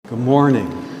Good morning.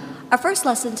 Our first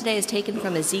lesson today is taken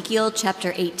from Ezekiel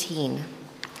chapter 18.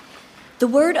 The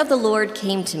word of the Lord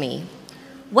came to me.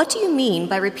 What do you mean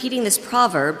by repeating this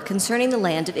proverb concerning the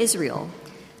land of Israel?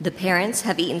 The parents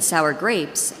have eaten sour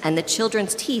grapes, and the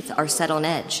children's teeth are set on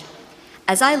edge.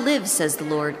 As I live, says the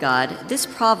Lord God, this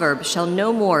proverb shall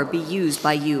no more be used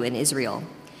by you in Israel.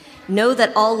 Know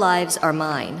that all lives are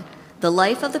mine. The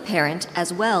life of the parent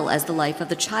as well as the life of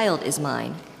the child is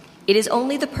mine. It is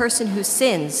only the person who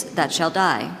sins that shall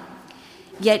die.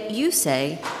 Yet you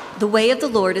say, the way of the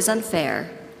Lord is unfair.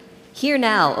 Hear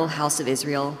now, O house of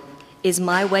Israel. Is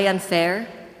my way unfair?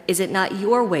 Is it not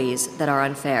your ways that are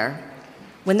unfair?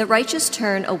 When the righteous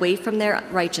turn away from their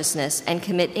righteousness and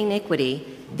commit iniquity,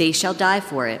 they shall die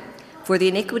for it. For the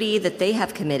iniquity that they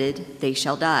have committed, they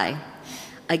shall die.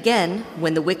 Again,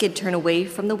 when the wicked turn away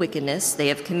from the wickedness they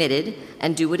have committed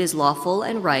and do what is lawful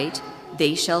and right,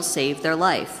 they shall save their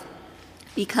life.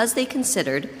 Because they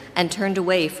considered and turned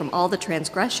away from all the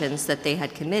transgressions that they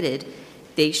had committed,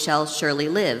 they shall surely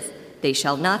live, they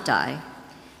shall not die.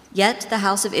 Yet the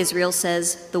house of Israel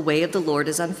says, the way of the Lord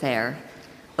is unfair.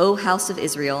 O house of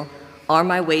Israel, are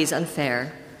my ways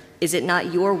unfair? Is it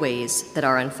not your ways that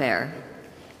are unfair?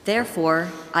 Therefore,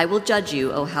 I will judge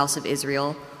you, O house of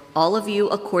Israel, all of you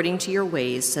according to your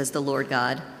ways, says the Lord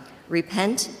God.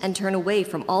 Repent and turn away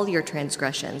from all your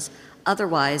transgressions,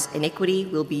 otherwise iniquity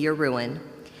will be your ruin.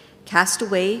 Cast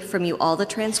away from you all the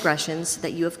transgressions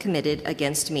that you have committed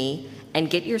against me, and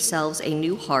get yourselves a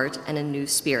new heart and a new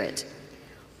spirit.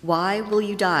 Why will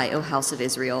you die, O house of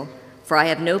Israel? For I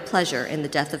have no pleasure in the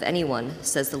death of anyone,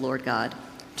 says the Lord God.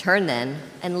 Turn then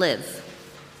and live.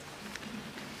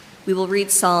 We will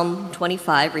read Psalm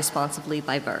 25 responsively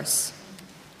by verse.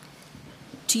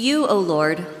 To you, O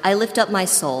Lord, I lift up my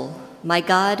soul. My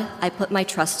God, I put my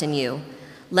trust in you.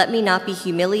 Let me not be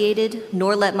humiliated,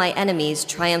 nor let my enemies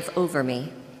triumph over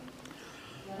me.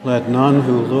 Let none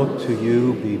who look to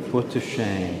you be put to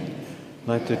shame.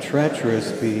 Let the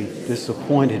treacherous be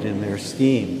disappointed in their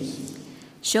schemes.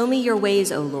 Show me your ways,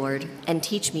 O Lord, and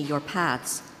teach me your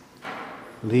paths.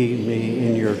 Lead me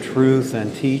in your truth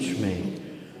and teach me,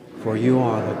 for you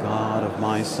are the God of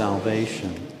my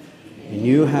salvation. In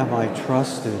you have I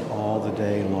trusted all the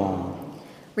day long.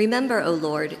 Remember, O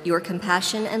Lord, your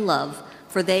compassion and love,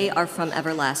 for they are from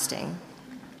everlasting.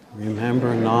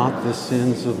 Remember not the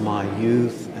sins of my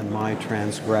youth and my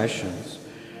transgressions.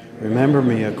 Remember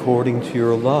me according to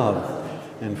your love,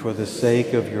 and for the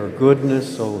sake of your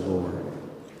goodness, O Lord.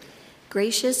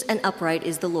 Gracious and upright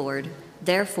is the Lord,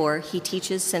 therefore he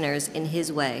teaches sinners in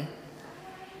his way.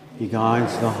 He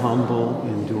guides the humble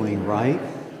in doing right,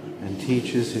 and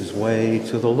teaches his way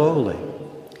to the lowly.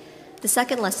 The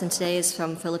second lesson today is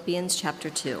from Philippians chapter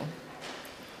 2.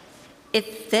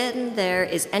 If then there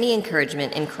is any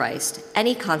encouragement in Christ,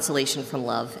 any consolation from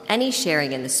love, any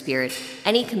sharing in the Spirit,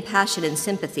 any compassion and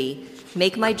sympathy,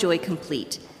 make my joy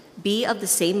complete. Be of the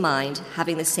same mind,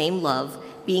 having the same love,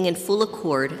 being in full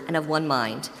accord and of one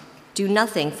mind. Do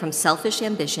nothing from selfish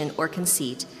ambition or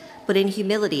conceit, but in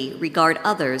humility regard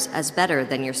others as better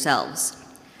than yourselves.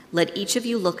 Let each of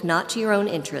you look not to your own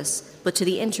interests, but to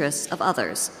the interests of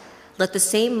others. Let the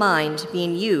same mind be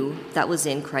in you that was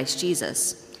in Christ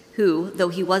Jesus, who, though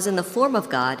he was in the form of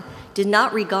God, did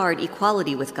not regard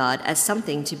equality with God as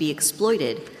something to be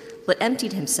exploited, but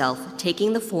emptied himself,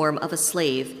 taking the form of a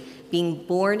slave, being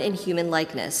born in human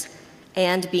likeness,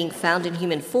 and being found in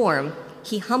human form,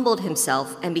 he humbled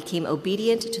himself and became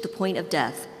obedient to the point of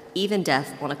death, even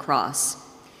death on a cross.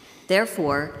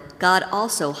 Therefore, God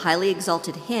also highly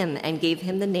exalted him and gave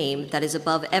him the name that is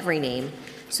above every name,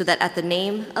 so that at the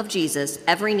name of Jesus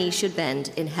every knee should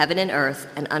bend in heaven and earth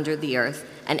and under the earth,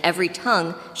 and every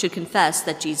tongue should confess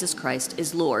that Jesus Christ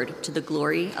is Lord, to the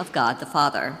glory of God the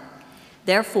Father.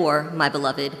 Therefore, my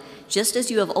beloved, just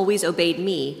as you have always obeyed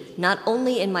me, not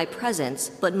only in my presence,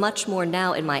 but much more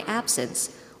now in my absence,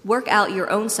 work out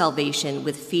your own salvation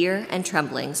with fear and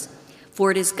tremblings. For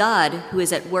it is God who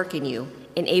is at work in you,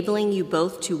 enabling you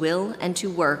both to will and to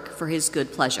work for his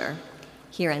good pleasure.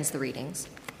 Here ends the readings.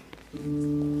 Oh,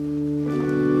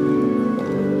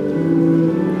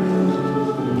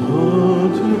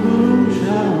 to whom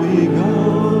shall we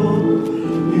go?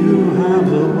 You have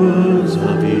the words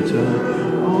of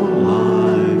eternal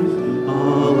life.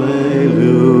 Alleluia.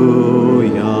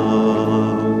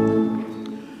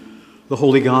 The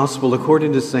Holy Gospel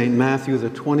according to St. Matthew, the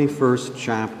 21st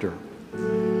chapter.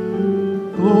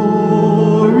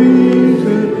 Glory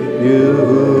to you,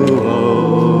 O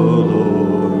Lord.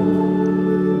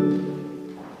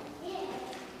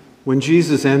 When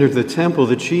Jesus entered the temple,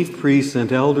 the chief priests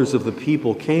and elders of the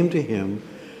people came to him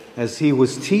as he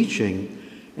was teaching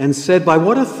and said, "By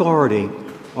what authority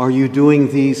are you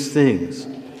doing these things?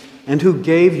 And who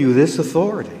gave you this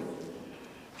authority?"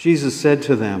 Jesus said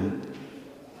to them,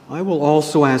 "I will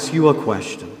also ask you a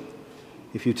question.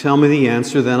 If you tell me the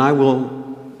answer, then I will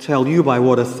tell you by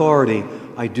what authority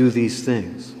I do these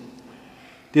things.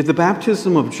 Did the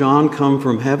baptism of John come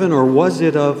from heaven, or was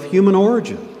it of human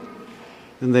origin?"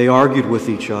 And they argued with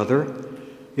each other.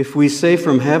 "If we say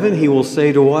from heaven, he will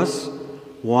say to us,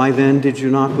 'Why then did you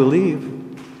not believe?'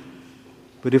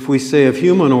 But if we say of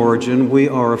human origin, we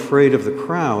are afraid of the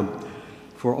crowd,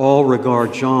 for all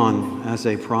regard John as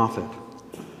a prophet."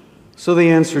 So they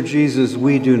answered Jesus,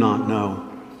 "We do not know."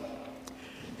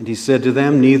 And he said to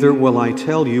them, "Neither will I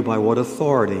tell you by what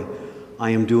authority I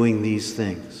am doing these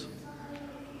things.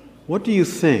 What do you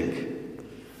think?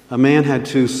 A man had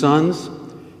 2 sons.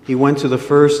 He went to the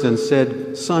first and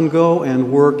said, 'Son, go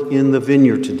and work in the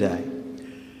vineyard today.'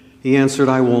 He answered,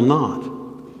 'I will not.'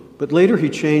 But later he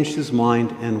changed his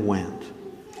mind and went.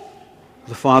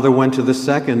 The father went to the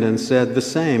second and said the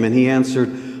same, and he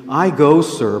answered, 'I go,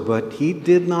 sir,' but he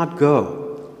did not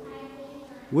go.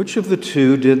 Which of the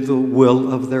 2 did the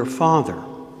will of their father?"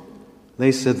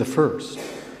 They said, "The first."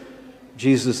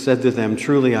 Jesus said to them,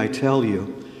 "Truly I tell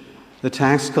you, the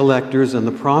tax collectors and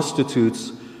the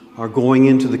prostitutes are going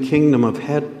into the kingdom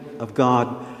of God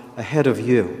ahead of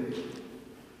you.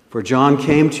 For John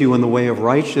came to you in the way of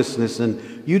righteousness, and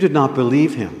you did not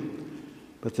believe him.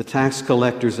 But the tax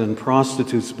collectors and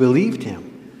prostitutes believed him.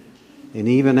 And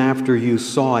even after you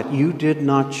saw it, you did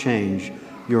not change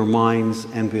your minds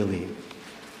and believe."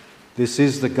 This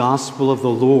is the gospel of the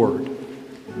Lord.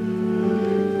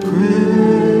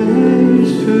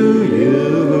 Praise to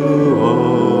you, O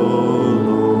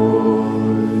Lord.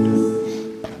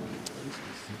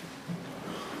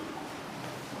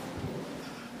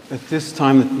 At this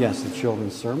time, yes, the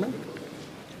children's sermon.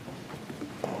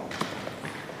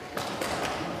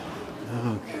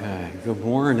 Okay, good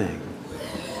morning.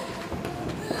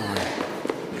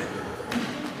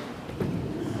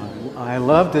 I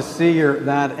love to see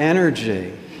that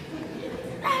energy.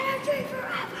 Energy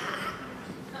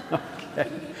forever. Okay.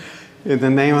 In the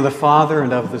name of the Father,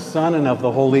 and of the Son, and of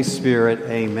the Holy Spirit,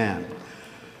 amen.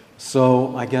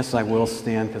 So I guess I will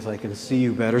stand because I can see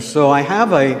you better. So I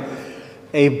have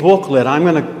a booklet.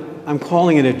 I'm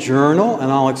calling it a journal,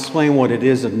 and I'll explain what it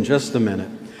is in just a minute.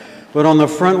 But on the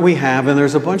front we have, and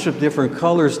there's a bunch of different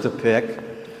colors to pick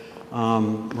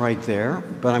right there,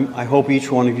 but I hope each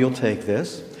one of you will take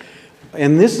this.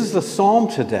 And this is the psalm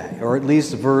today, or at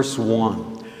least verse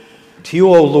 1. "To you,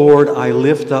 O Lord, I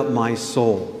lift up my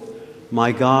soul.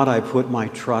 My God, I put my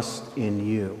trust in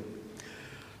you."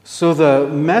 So the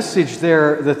message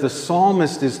there that the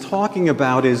psalmist is talking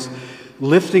about is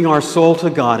lifting our soul to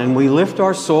God. And we lift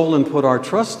our soul and put our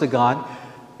trust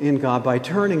in God by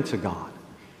turning to God.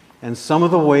 And some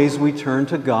of the ways we turn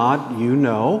to God, you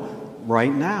know,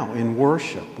 right now in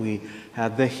worship. We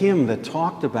had the hymn that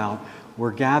talked about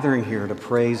we're gathering here to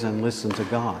praise and listen to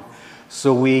God.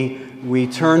 So we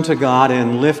turn to God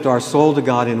and lift our soul to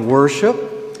God in worship,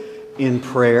 in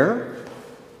prayer,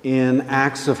 in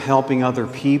acts of helping other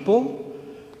people,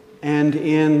 and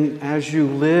in as you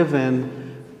live and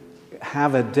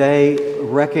have a day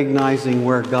recognizing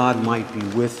where God might be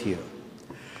with you.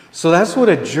 So that's what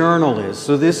a journal is.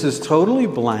 So this is totally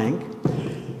blank.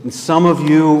 And some of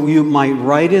you might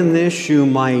write in this, you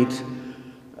might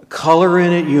color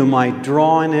in it, you might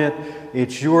draw in it.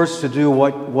 It's yours to do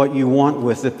what you want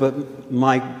with it. But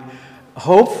my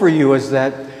hope for you is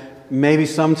that maybe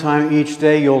sometime each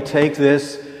day you'll take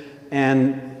this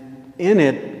and in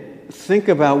it think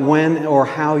about when or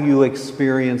how you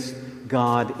experienced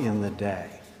God in the day.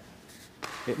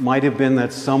 It might have been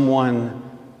that someone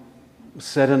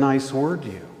said a nice word to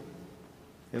you.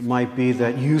 It might be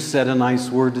that you said a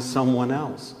nice word to someone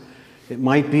else. It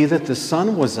might be that the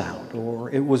sun was out or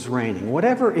it was raining.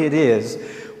 Whatever it is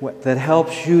that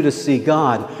helps you to see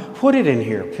God, put it in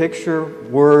here. Picture,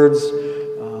 words,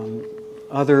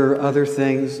 other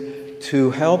things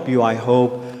to help you, I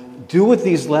hope, do what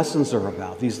these lessons are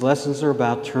about. These lessons are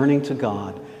about turning to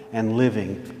God and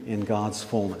living in God's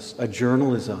fullness. A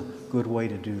journal is a good way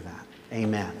to do that.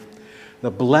 Amen.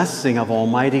 The blessing of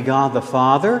Almighty God the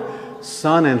Father,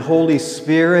 Son, and Holy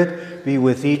Spirit be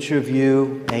with each of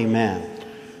you. Amen.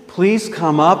 Please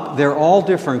come up. They're all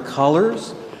different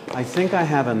colors. I think I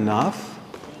have enough.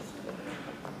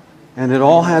 And it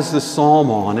all has the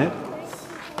psalm on it.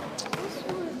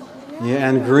 Yeah,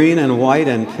 and green and white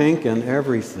and pink and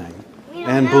everything.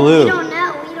 And blue. We don't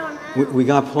know. We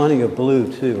got plenty of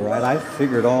blue too, right? I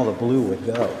figured all the blue would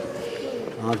go.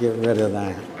 I'll get rid of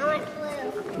that. I want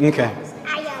blue. Okay.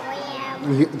 I got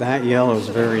yellow. That yellow is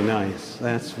very nice.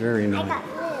 That's very I nice. got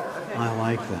blue. I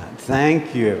like that.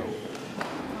 Thank you.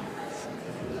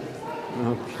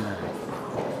 Okay.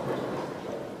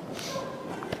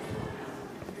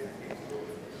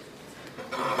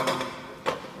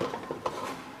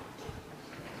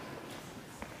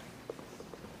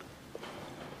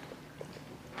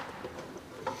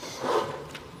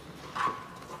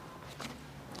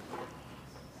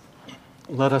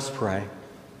 Let us pray.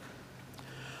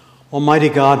 Almighty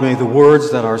God, may the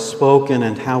words that are spoken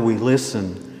and how we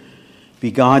listen be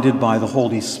guided by the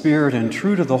Holy Spirit and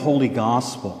true to the Holy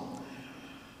Gospel,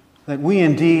 that we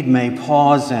indeed may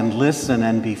pause and listen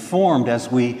and be formed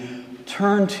as we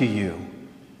turn to you,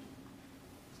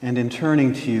 and in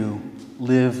turning to you,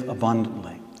 live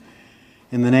abundantly.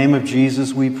 In the name of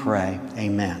Jesus we pray,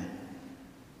 amen.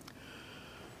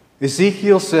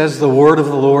 Ezekiel says, "The word of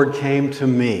the Lord came to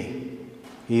me."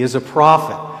 He is a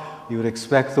prophet. You would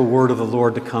expect the word of the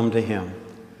Lord to come to him.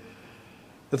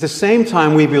 At the same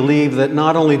time, we believe that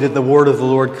not only did the word of the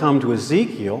Lord come to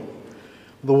Ezekiel,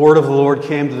 the word of the Lord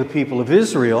came to the people of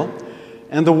Israel,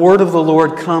 and the word of the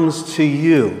Lord comes to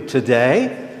you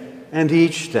today and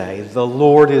each day. The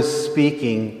Lord is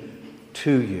speaking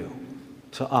to you,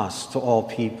 to us, to all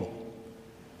people.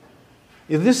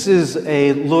 This is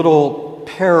a little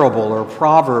parable or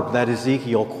proverb that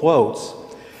Ezekiel quotes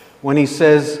when he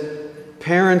says,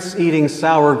 parents eating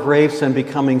sour grapes and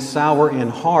becoming sour in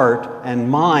heart and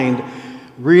mind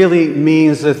really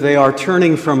means that they are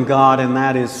turning from God, and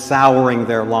that is souring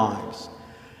their lives.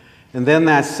 And then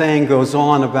that saying goes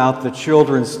on about the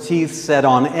children's teeth set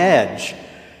on edge.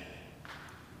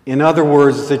 In other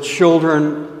words, the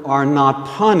children are not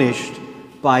punished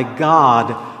by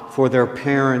God for their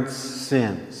parents'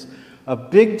 sins. A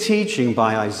big teaching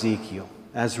by Ezekiel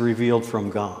as revealed from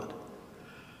God.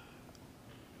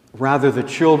 Rather, the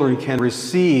children can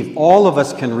receive, all of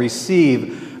us can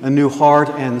receive a new heart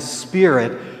and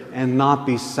spirit and not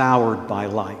be soured by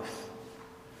life.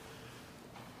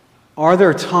 Are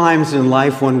there times in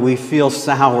life when we feel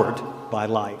soured by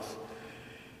life?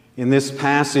 In this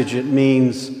passage, it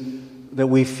means that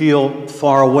we feel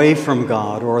far away from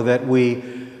God, or that we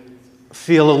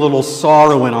feel a little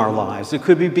sorrow in our lives. It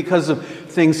could be because of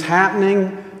things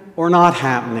happening or not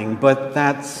happening, but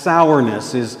that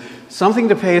sourness is something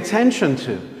to pay attention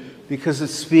to because it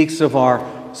speaks of our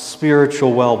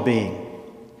spiritual well-being.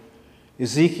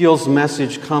 Ezekiel's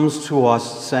message comes to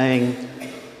us saying,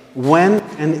 when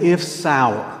and if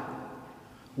sour,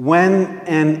 when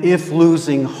and if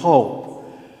losing hope,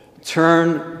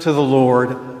 turn to the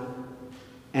Lord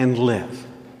and live.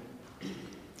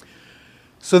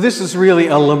 So this is really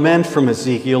a lament from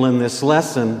Ezekiel in this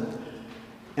lesson.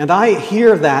 And I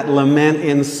hear that lament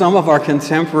in some of our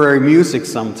contemporary music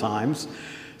sometimes,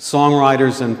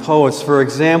 songwriters and poets. For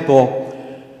example,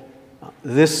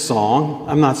 this song,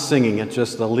 I'm not singing it,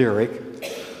 just the lyric,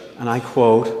 and I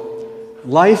quote,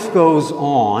 "Life goes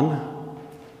on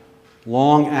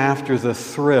long after the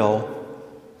thrill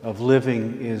of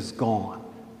living is gone."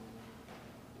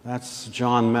 That's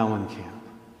John Mellencamp.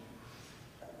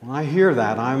 When I hear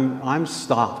that, I'm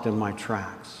stopped in my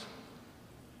tracks.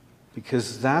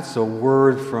 Because that's a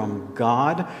word from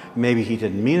God. Maybe he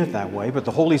didn't mean it that way, but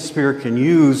the Holy Spirit can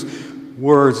use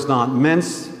words not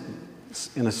meant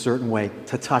in a certain way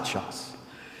to touch us.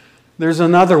 There's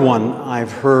another one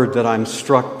I've heard that I'm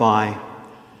struck by,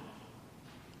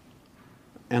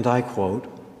 and I quote,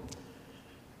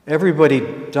 "Everybody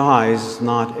dies,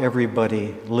 not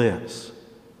everybody lives."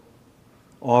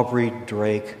 Aubrey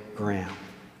Drake Graham.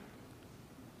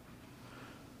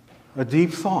 A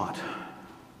deep thought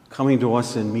coming to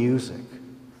us in music.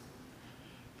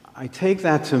 I take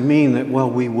that to mean that, well,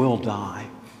 we will die.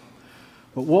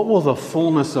 But what will the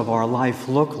fullness of our life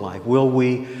look like? Will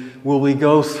we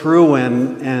go through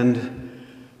and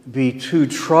be too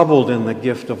troubled in the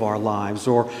gift of our lives?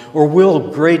 Or will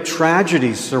great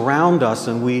tragedies surround us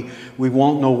and we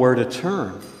won't know where to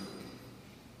turn?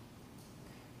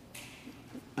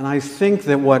 And I think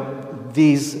that what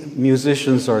these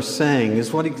musicians are saying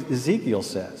is what Ezekiel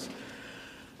says.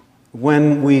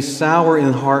 When we sour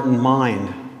in heart and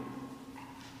mind,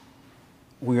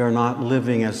 we are not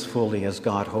living as fully as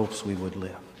God hopes we would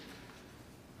live.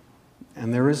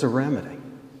 And there is a remedy.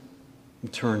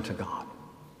 Turn to God.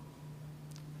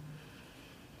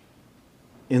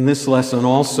 In this lesson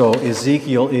also,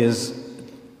 Ezekiel is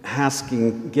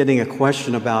getting a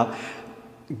question about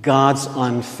God's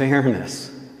unfairness.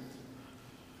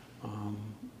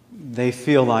 They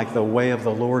feel like the way of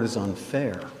the Lord is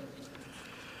unfair.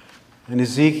 And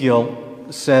Ezekiel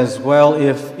says, well,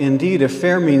 if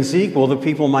fair means equal, the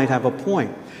people might have a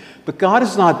point. But God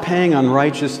is not paying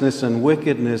unrighteousness and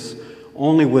wickedness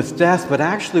only with death, but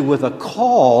actually with a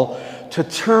call to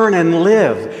turn and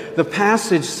live. The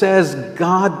passage says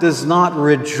God does not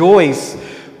rejoice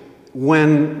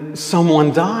when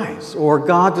someone dies, or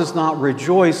God does not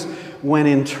rejoice when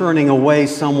in turning away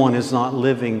someone is not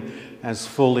living as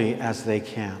fully as they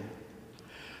can.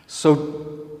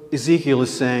 So Ezekiel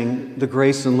is saying the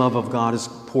grace and love of God is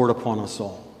poured upon us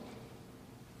all.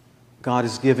 God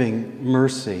is giving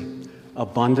mercy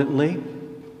abundantly,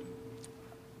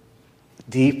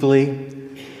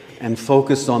 deeply, and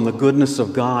focused on the goodness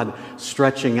of God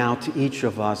stretching out to each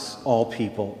of us, all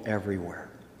people, everywhere.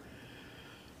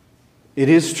 It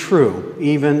is true,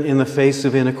 even in the face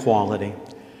of inequality,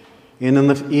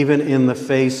 even in the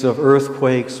face of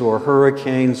earthquakes or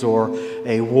hurricanes or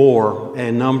a war,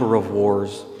 a number of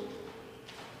wars,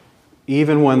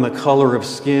 even when the color of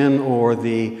skin or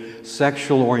the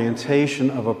sexual orientation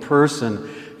of a person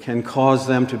can cause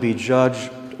them to be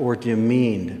judged or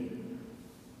demeaned,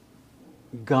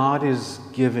 God is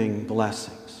giving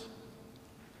blessings.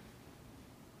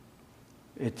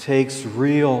 It takes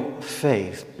real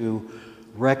faith to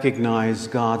recognize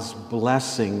God's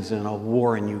blessings in a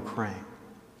war in Ukraine.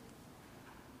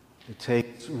 It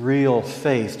takes real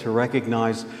faith to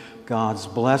recognize God's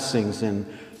blessings in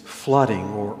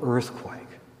flooding or earthquake.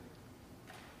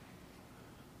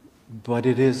 But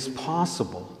it is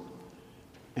possible,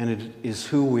 and it is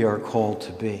who we are called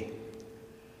to be.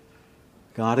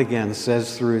 God again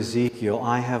says through Ezekiel,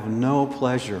 I have no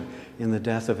pleasure in the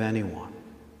death of anyone.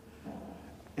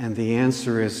 And the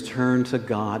answer is turn to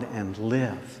God and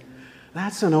live.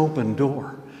 That's an open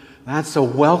door. That's a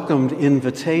welcomed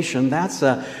invitation. That's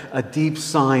a deep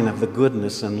sign of the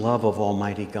goodness and love of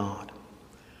Almighty God.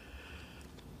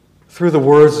 Through the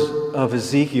words of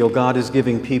Ezekiel, God is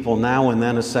giving people now and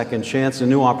then a second chance, a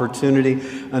new opportunity,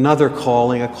 another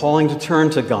calling, a calling to turn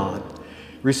to God,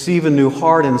 receive a new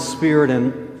heart and spirit,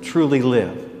 and truly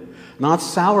live. Not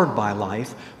soured by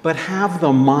life, but have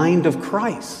the mind of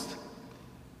Christ.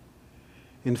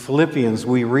 In Philippians,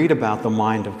 we read about the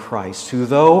mind of Christ, who,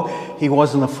 though he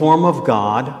was in the form of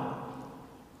God,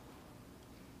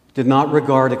 did not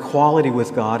regard equality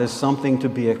with God as something to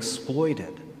be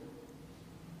exploited,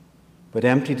 but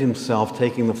emptied himself,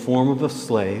 taking the form of a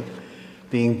slave,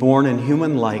 being born in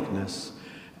human likeness,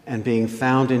 and being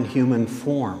found in human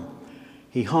form.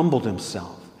 He humbled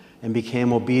himself and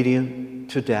became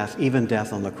obedient to death, even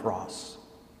death on the cross.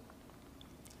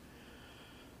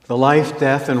 The life,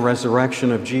 death, and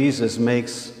resurrection of Jesus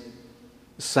makes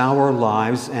sour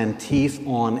lives and teeth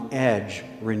on edge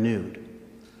renewed,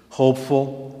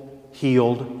 hopeful,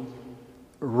 healed,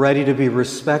 ready to be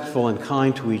respectful and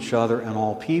kind to each other and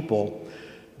all people,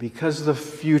 because the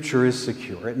future is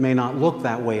secure. It may not look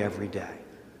that way every day,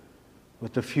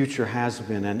 but the future has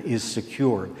been and is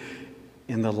secured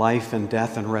in the life and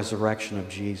death and resurrection of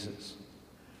Jesus.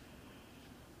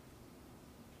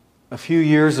 A few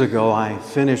years ago, I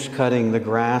finished cutting the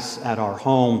grass at our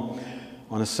home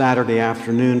on a Saturday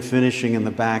afternoon, finishing in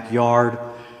the backyard.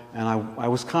 And I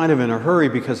was kind of in a hurry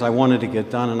because I wanted to get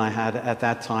done, and at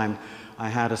that time, I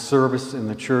had a service in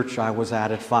the church I was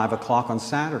at 5 o'clock on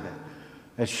Saturday.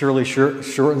 It surely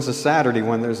shortens a Saturday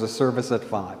when there's a service at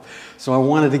 5. So I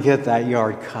wanted to get that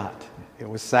yard cut. It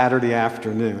was Saturday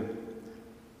afternoon.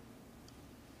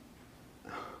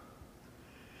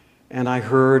 And I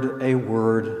heard a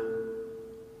word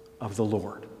of the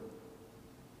Lord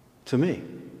to me,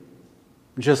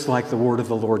 just like the word of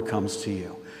the Lord comes to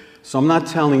you. So I'm not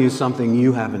telling you something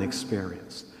you haven't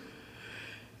experienced.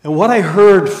 And what I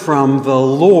heard from the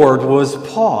Lord was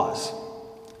pause,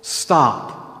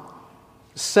 stop,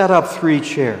 set up 3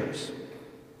 chairs.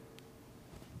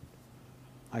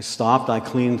 I stopped, I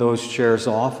cleaned those chairs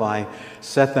off, I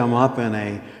set them up in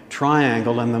a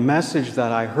triangle, and the message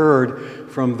that I heard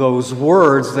from those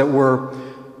words that were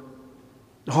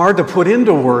hard to put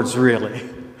into words, really,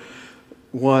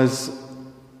 was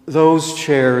those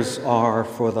chairs are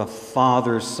for the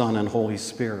Father, Son, and Holy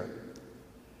Spirit.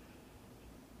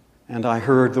 And I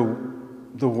heard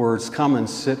the words, come and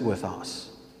sit with us.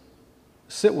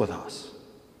 Sit with us.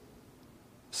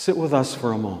 Sit with us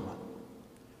for a moment.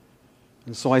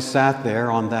 And so I sat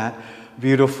there on that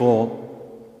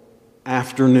beautiful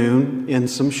afternoon in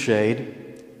some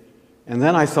shade, and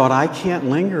then I thought, I can't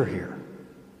linger here.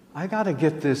 I got to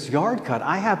get this yard cut.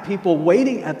 I have people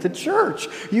waiting at the church.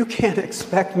 You can't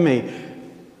expect me,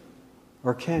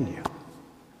 or can you?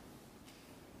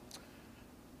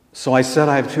 So I said,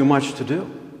 I have too much to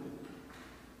do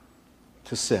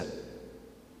to sit.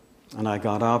 And I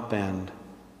got up and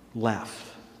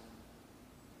left.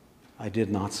 I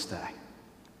did not stay.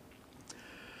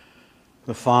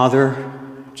 The Father,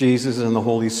 Jesus, and the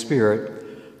Holy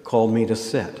Spirit called me to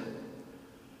sit.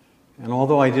 And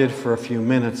although I did for a few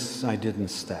minutes, I didn't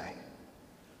stay.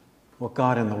 What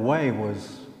got in the way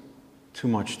was too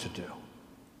much to do.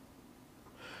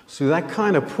 So that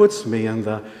kind of puts me in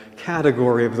the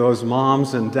category of those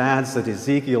moms and dads that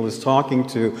Ezekiel is talking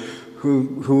to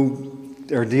who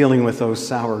are dealing with those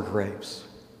sour grapes.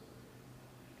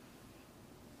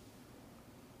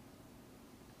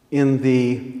 In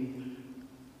the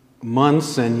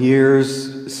months and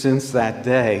years since that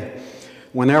day,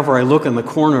 whenever I look in the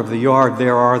corner of the yard,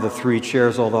 there are the 3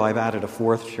 chairs, although I've added a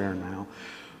 4th chair now.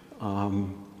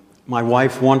 My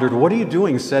wife wondered, what are you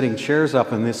doing setting chairs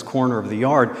up in this corner of the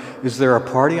yard? Is there a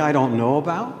party I don't know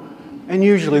about? And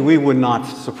usually we would not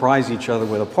surprise each other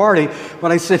with a party,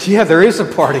 but I said, yeah, there is a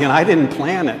party, and I didn't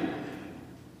plan it.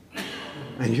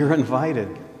 And you're invited.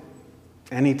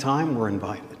 Anytime we're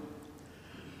invited.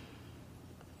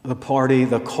 The party,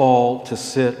 the call to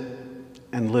sit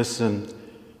and listen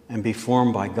and be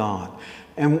formed by God.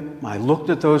 And I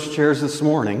looked at those chairs this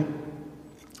morning.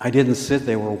 I didn't sit,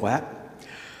 they were wet.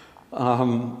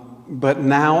 But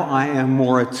now I am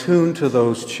more attuned to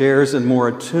those chairs and more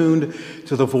attuned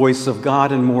to the voice of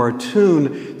God and more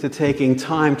attuned to taking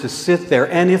time to sit there.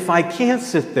 And if I can't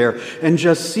sit there and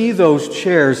just see those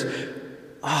chairs,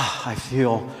 I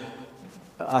feel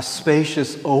a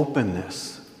spacious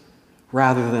openness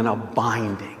rather than a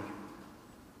binding.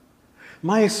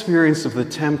 My experience of the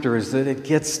tempter is that it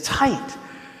gets tight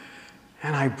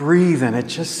and I breathe and it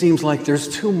just seems like there's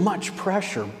too much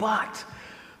pressure, but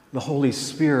the Holy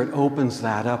Spirit opens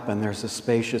that up and there's a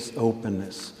spacious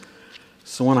openness.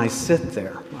 So when I sit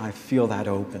there, I feel that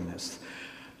openness.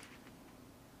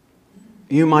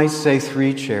 You might say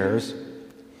 3 chairs.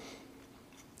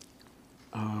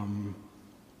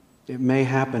 It may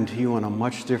happen to you in a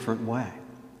much different way.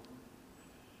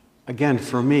 Again,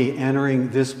 for me,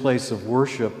 entering this place of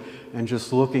worship and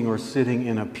just looking or sitting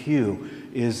in a pew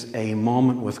is a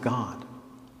moment with God.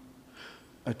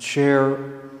 A chair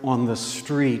on the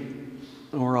street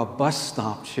or a bus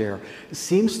stop chair, it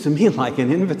seems to me like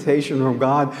an invitation from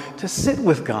God to sit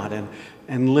with God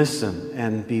and listen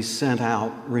and be sent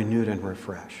out renewed and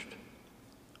refreshed.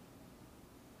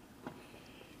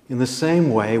 In the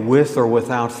same way, with or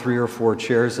without 3 or 4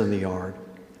 chairs in the yard,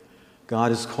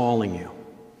 God is calling you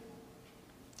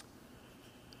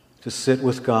to sit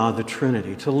with God, the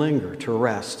Trinity, to linger, to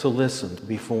rest, to listen, to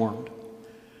be formed,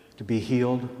 to be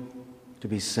healed, to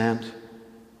be sent,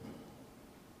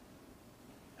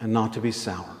 and not to be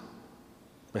sour,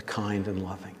 but kind and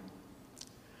loving.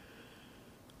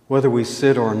 Whether we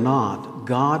sit or not,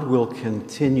 God will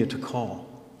continue to call.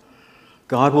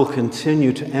 God will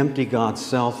continue to empty God's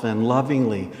self and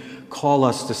lovingly call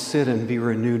us to sit and be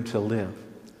renewed to live.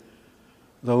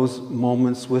 Those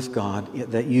moments with God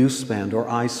that you spend or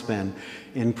I spend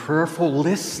in prayerful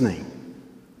listening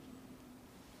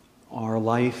are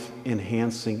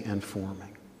life-enhancing and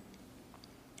forming.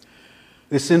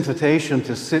 This invitation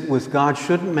to sit with God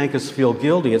shouldn't make us feel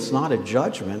guilty. It's not a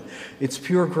judgment. It's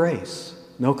pure grace.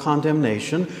 No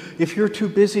condemnation. If you're too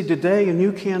busy today and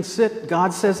you can't sit,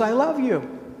 God says, I love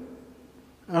you.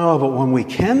 Oh, but when we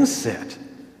can sit,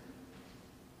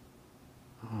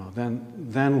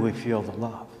 then we feel the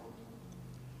love.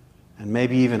 And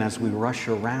maybe even as we rush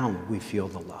around, we feel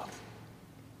the love.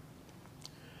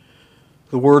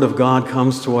 The word of God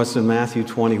comes to us in Matthew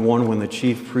 21 when the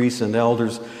chief priests and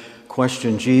elders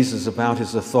question Jesus about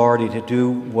his authority to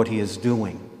do what he is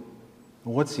doing.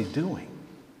 Well, what's he doing?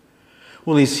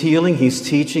 Well, he's healing, he's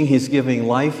teaching, he's giving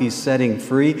life, he's setting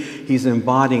free, he's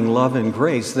embodying love and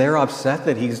grace. They're upset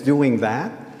that he's doing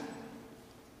that.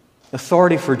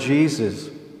 Authority for Jesus,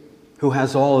 who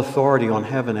has all authority on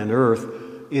heaven and earth,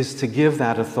 is to give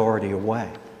that authority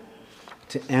away,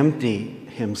 to empty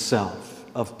himself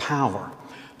of power,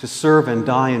 to serve and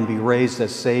die and be raised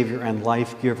as Savior and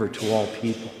life giver to all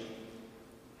people.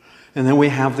 And then we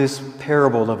have this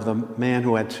parable of the man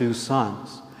who had 2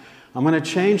 sons. I'm going to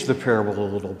change the parable a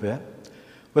little bit.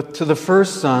 But to the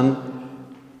first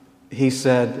son, he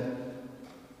said,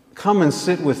 come and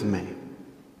sit with me.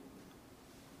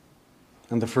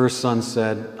 And the first son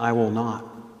said, I will not.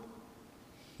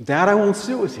 Dad, I won't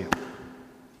sit with you.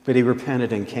 But he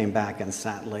repented and came back and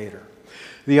sat later.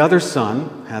 The other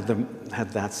son had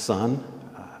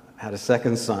a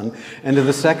second son. And to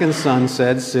the second son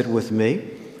said, sit with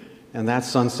me. And that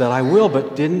son said, I will,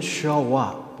 but didn't show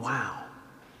up. Wow.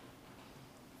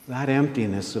 That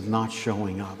emptiness of not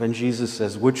showing up. And Jesus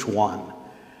says, which one?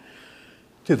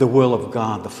 To the will of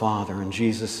God the Father. And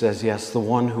Jesus says, yes, the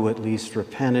one who at least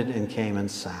repented and came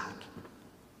and sat.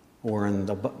 Or in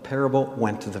the parable,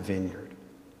 went to the vineyard.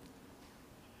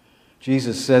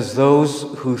 Jesus says those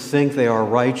who think they are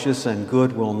righteous and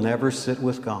good will never sit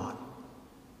with God.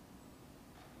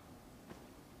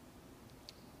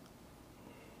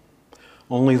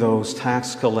 Only those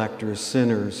tax collectors,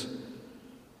 sinners,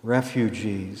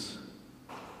 refugees,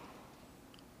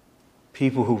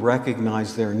 people who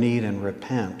recognize their need and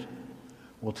repent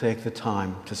will take the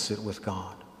time to sit with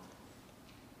God.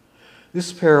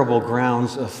 This parable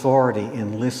grounds authority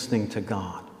in listening to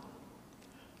God,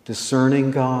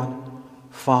 discerning God,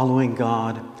 following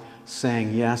God,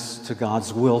 saying yes to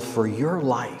God's will for your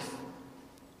life.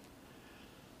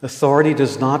 Authority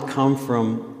does not come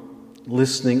from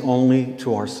listening only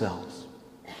to ourselves.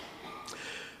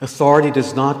 Authority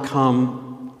does not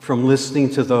come from listening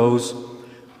to those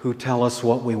who tell us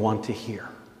what we want to hear.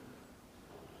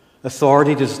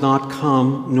 Authority does not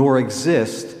come nor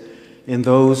exist in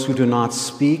those who do not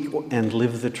speak and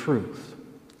live the truth.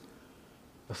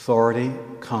 Authority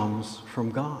comes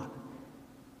from God.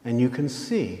 And you can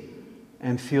see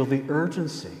and feel the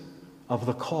urgency of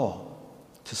the call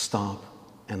to stop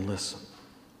and listen.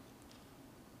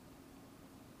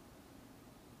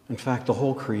 In fact, the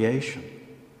whole creation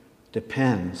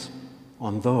depends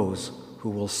on those who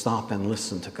will stop and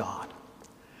listen to God.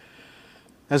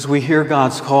 As we hear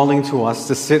God's calling to us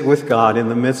to sit with God in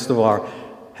the midst of our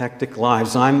hectic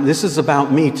lives, this is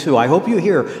about me too. I hope you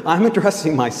hear, I'm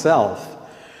addressing myself.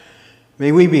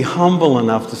 May we be humble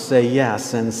enough to say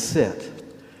yes and sit,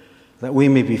 that we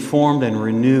may be formed and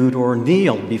renewed, or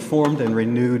kneel, be formed and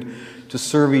renewed, to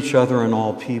serve each other and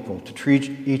all people, to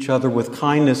treat each other with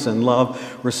kindness and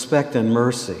love, respect and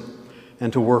mercy,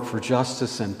 and to work for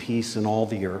justice and peace in all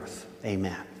the earth.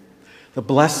 Amen. The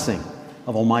blessing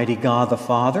of Almighty God the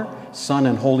Father, Son,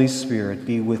 and Holy Spirit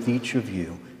be with each of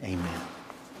you. Amen.